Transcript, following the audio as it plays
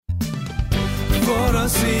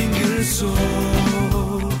single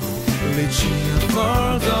soul, reaching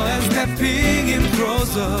further and stepping in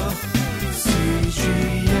closer.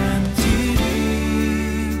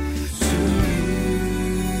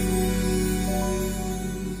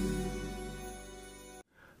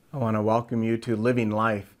 I want to welcome you to Living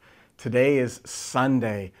Life. Today is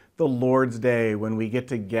Sunday, the Lord's Day, when we get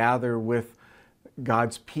to gather with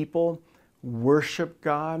God's people, worship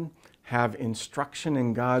God, have instruction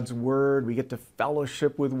in God's Word. We get to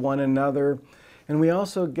fellowship with one another. And we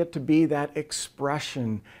also get to be that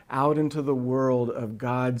expression out into the world of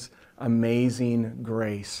God's amazing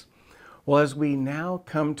grace. Well, as we now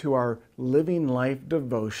come to our Living Life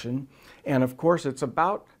devotion, and of course it's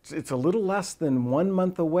a little less than 1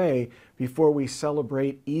 month away before we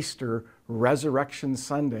celebrate Easter, Resurrection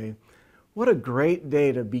Sunday. What a great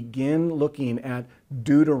day to begin looking at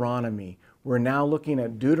Deuteronomy. We're now looking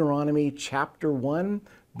at Deuteronomy chapter 1,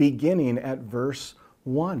 beginning at verse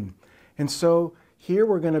 1. And so here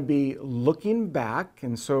we're going to be looking back,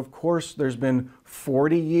 and so of course there's been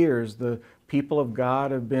 40 years the people of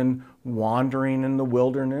God have been wandering in the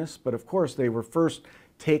wilderness, but of course they were first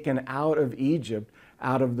taken out of Egypt,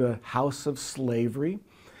 out of the house of slavery,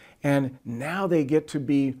 and now they get to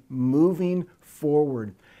be moving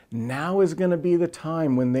forward. Now is going to be the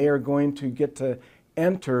time when they are going to get to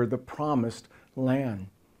enter the promised land.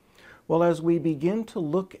 Well, as we begin to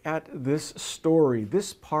look at this story,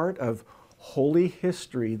 this part of holy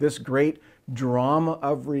history, this great drama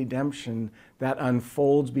of redemption that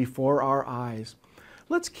unfolds before our eyes,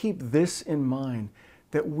 let's keep this in mind,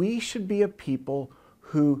 that we should be a people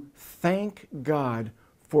who thank God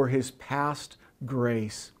for His past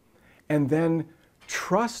grace and then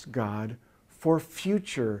trust God for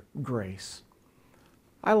future grace.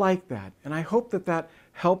 I like that, and I hope that that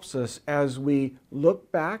helps us as we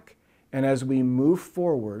look back and as we move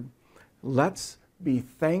forward. Let's be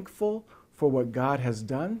thankful for what God has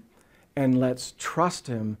done, and let's trust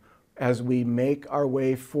Him as we make our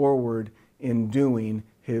way forward in doing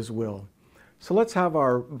His will. So let's have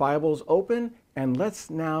our Bibles open and let's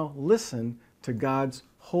now listen to God's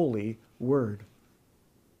holy word.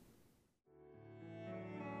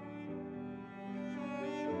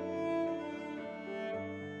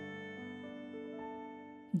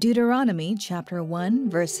 Deuteronomy chapter 1,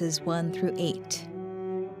 verses 1 through 8.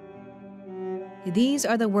 These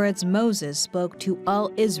are the words Moses spoke to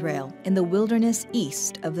all Israel in the wilderness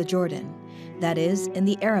east of the Jordan, that is, in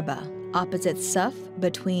the Arabah, opposite Suph,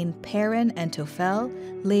 between Paran and Tophel,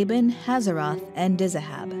 Laban, Hazeroth, and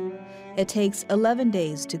Dizahab. It takes 11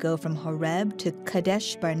 days to go from Horeb to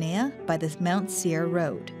Kadesh Barnea by the Mount Seir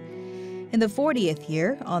road. In the 40th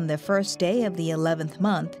year, on the first day of the 11th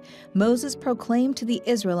month, Moses proclaimed to the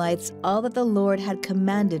Israelites all that the Lord had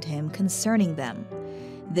commanded him concerning them.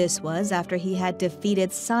 This was after he had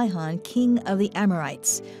defeated Sihon, king of the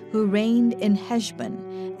Amorites, who reigned in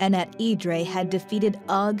Heshbon, and at Edrei had defeated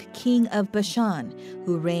Og, king of Bashan,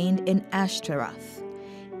 who reigned in Ashtaroth.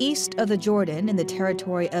 East of the Jordan, in the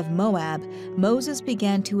territory of Moab, Moses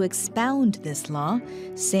began to expound this law,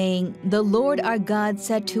 saying, "The Lord our God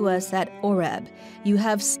said to us at Oreb, 'You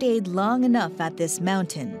have stayed long enough at this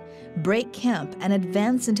mountain. Break camp and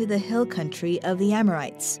advance into the hill country of the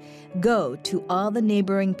Amorites. Go to all the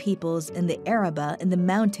neighboring peoples in the Arabah, in the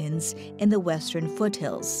mountains, in the western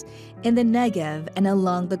foothills, in the Negev and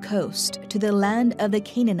along the coast, to the land of the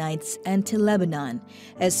Canaanites and to Lebanon,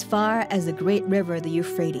 as far as the great river the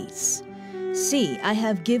Euphrates. See, I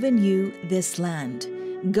have given you this land.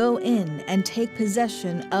 Go in and take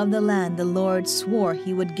possession of the land the Lord swore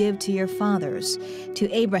He would give to your fathers, to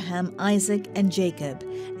Abraham, Isaac, and Jacob,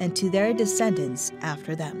 and to their descendants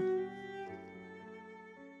after them.'"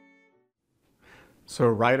 So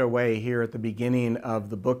right away here at the beginning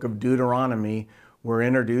of the book of Deuteronomy, we're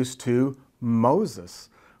introduced to Moses.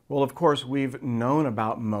 Well, of course, we've known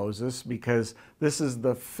about Moses because this is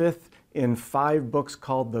the fifth in 5 books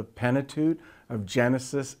called the Pentateuch of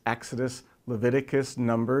Genesis, Exodus, Leviticus,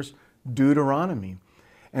 Numbers, Deuteronomy.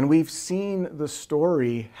 And we've seen the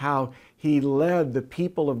story how he led the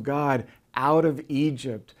people of God out of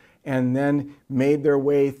Egypt and then made their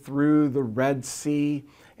way through the Red Sea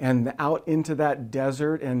and out into that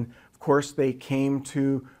desert. And of course, they came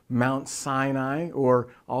to Mount Sinai, or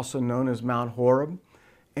also known as Mount Horeb.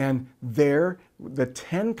 And there, the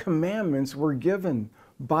 10 Commandments were given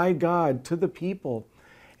by God to the people.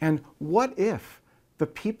 And what if the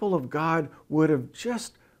people of God would have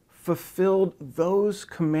just fulfilled those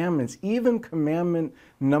commandments, even commandment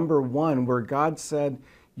number 1, where God said,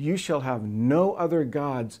 "You shall have no other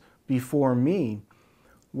gods before me"?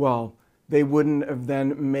 Well, they wouldn't have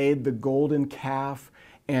then made the golden calf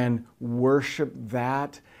and worship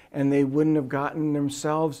that, and they wouldn't have gotten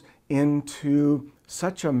themselves into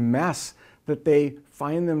such a mess that they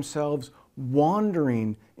find themselves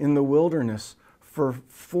wandering in the wilderness for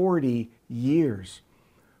 40 years.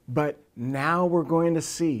 But now we're going to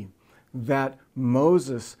see that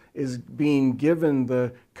Moses is being given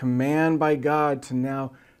the command by God to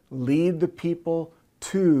now lead the people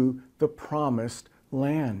to the promised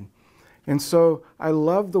land. And so I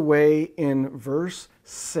love the way in verse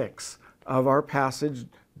 6 of our passage,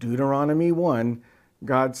 Deuteronomy 1,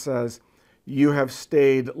 God says, "You have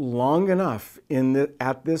stayed long enough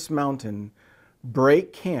at this mountain.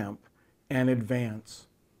 Break camp and advance."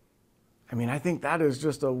 I mean, I think that is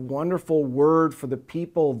just a wonderful word for the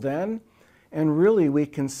people then, and really we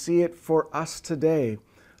can see it for us today.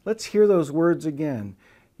 Let's hear those words again.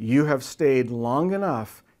 "You have stayed long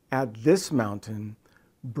enough at this mountain.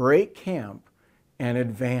 Break camp and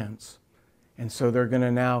advance." And so they're going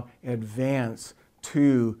to now advance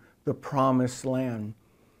to the promised land.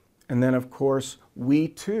 And then, of course, we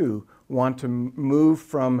too want to move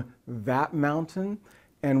from that mountain,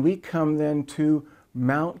 and we come then to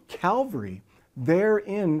Mount Calvary, there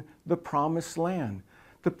in the promised land,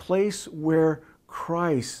 the place where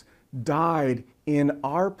Christ died in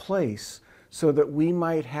our place so that we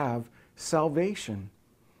might have salvation.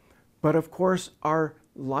 But of course, our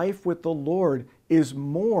life with the Lord is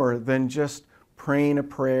more than just praying a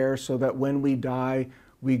prayer so that when we die,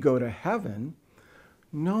 we go to heaven.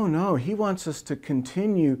 No, He wants us to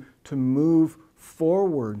continue to move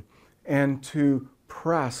forward and to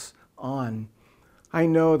press on. I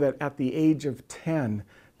know that at the age of 10,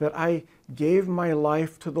 that I gave my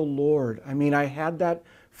life to the Lord. I mean, I had that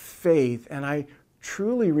faith, and I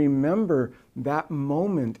truly remember that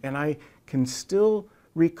moment, and I can still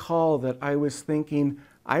recall that I was thinking,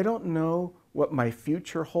 I don't know what my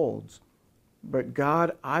future holds, but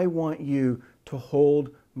God, I want you to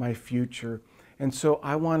hold my future. And so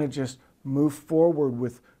I want to just move forward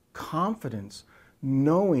with confidence,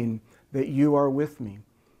 knowing that you are with me.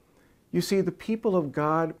 You see, the people of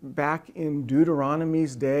God back in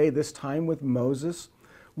Deuteronomy's day, this time with Moses,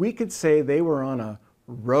 we could say they were on a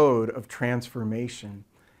road of transformation.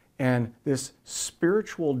 And this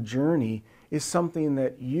spiritual journey is something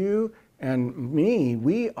that you and me,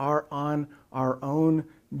 we are on our own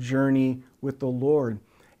journey with the Lord.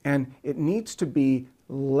 And it needs to be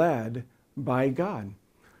led by God.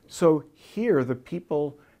 So here the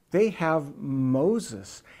people, they have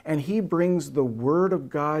Moses, and he brings the word of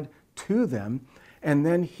God to them, and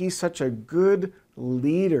then he's such a good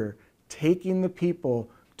leader taking the people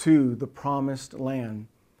to the promised land.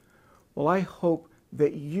 Well, I hope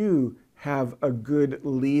that you have a good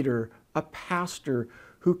leader, a pastor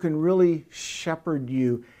who can really shepherd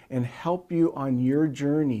you and help you on your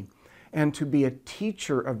journey, and to be a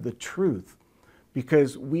teacher of the truth,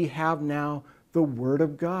 because we have now the Word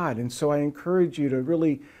of God. And so I encourage you to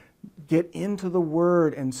really get into the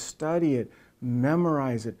Word and study it,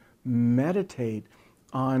 memorize it, meditate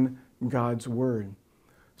on God's Word.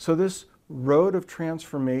 So this road of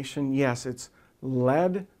transformation, yes, it's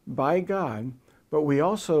led by God, but we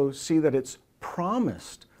also see that it's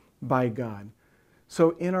promised by God.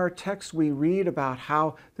 So in our text, we read about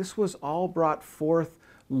how this was all brought forth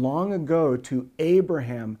long ago to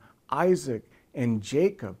Abraham, Isaac, and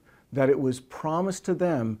Jacob, that it was promised to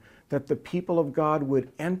them that the people of God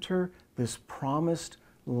would enter this promised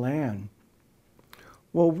land.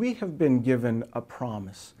 Well, we have been given a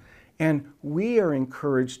promise, and we are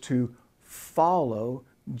encouraged to follow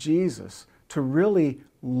Jesus, to really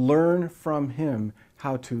learn from Him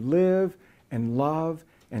how to live and love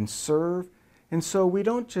and serve. And so we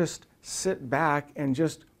don't just sit back and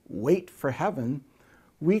just wait for heaven.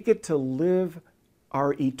 We get to live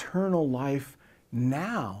our eternal life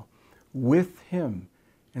now with Him.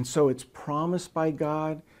 And so it's promised by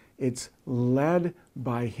God, it's led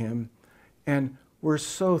by Him, and we're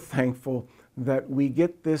so thankful that we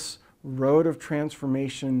get this road of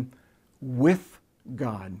transformation with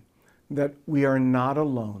God, that we are not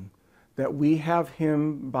alone, that we have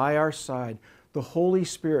Him by our side. The Holy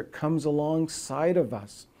Spirit comes alongside of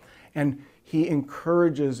us, and He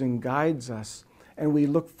encourages and guides us, and we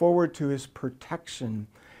look forward to His protection.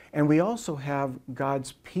 And we also have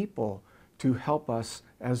God's people to help us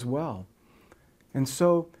as well. And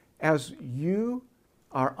so, as you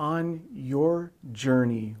are on your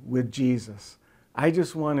journey with Jesus, I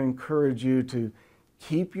just want to encourage you to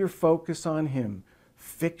keep your focus on Him.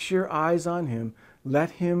 Fix your eyes on Him.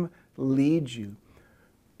 Let Him lead you.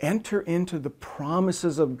 Enter into the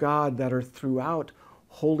promises of God that are throughout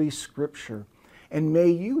Holy Scripture. And may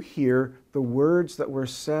you hear the words that were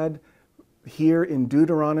said here in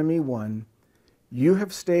Deuteronomy 1, you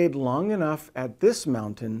have stayed long enough at this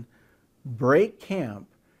mountain, break camp,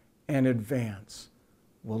 and advance.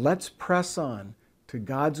 Well, let's press on to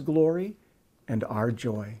God's glory and our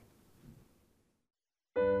joy.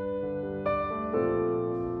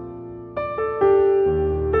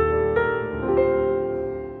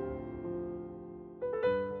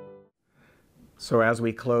 So as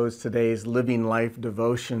we close today's Living Life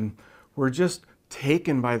devotion, we're just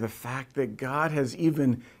taken by the fact that God has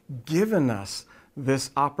even given us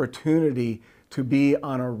this opportunity to be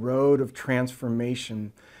on a road of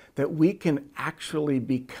transformation, that we can actually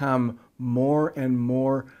become more and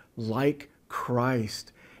more like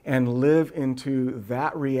Christ and live into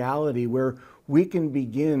that reality where we can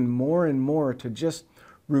begin more and more to just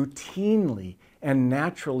routinely and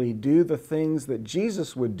naturally do the things that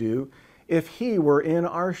Jesus would do if he were in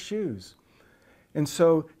our shoes. And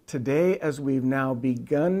so today, as we've now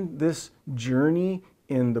begun this journey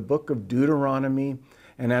in the book of Deuteronomy,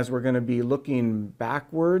 and as we're going to be looking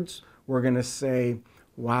backwards, we're going to say,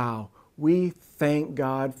 wow, we thank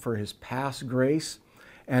God for his past grace.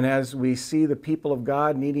 And as we see the people of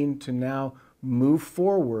God needing to now move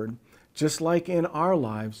forward, just like in our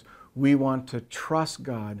lives, we want to trust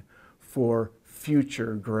God for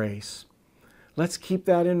future grace. Let's keep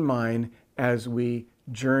that in mind as we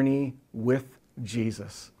journey with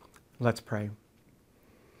Jesus. Let's pray.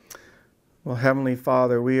 Well, Heavenly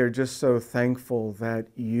Father, we are just so thankful that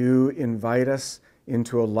you invite us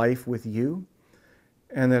into a life with you,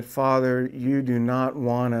 and that, Father, you do not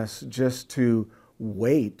want us just to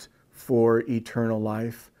wait for eternal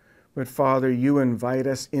life, but, Father, you invite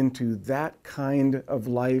us into that kind of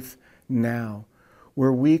life now,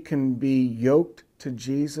 where we can be yoked to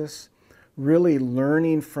Jesus, really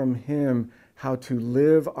learning from him how to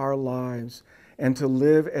live our lives and to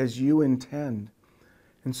live as you intend.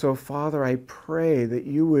 And so, Father, I pray that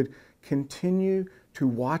you would continue to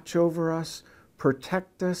watch over us,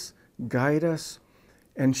 protect us, guide us,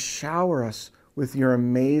 and shower us with your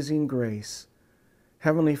amazing grace.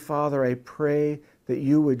 Heavenly Father, I pray that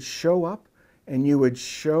you would show up and you would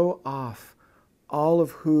show off all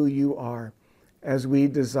of who you are as we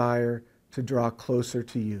desire to draw closer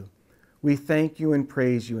to you. We thank you and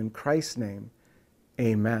praise you in Christ's name.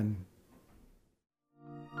 Amen.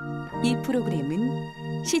 이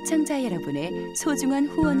프로그램은 시청자 여러분의 소중한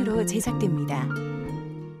후원으로 제작됩니다.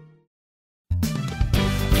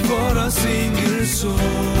 For a single soul,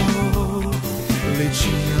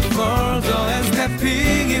 reaching further and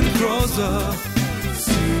stepping in closer.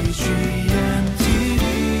 CG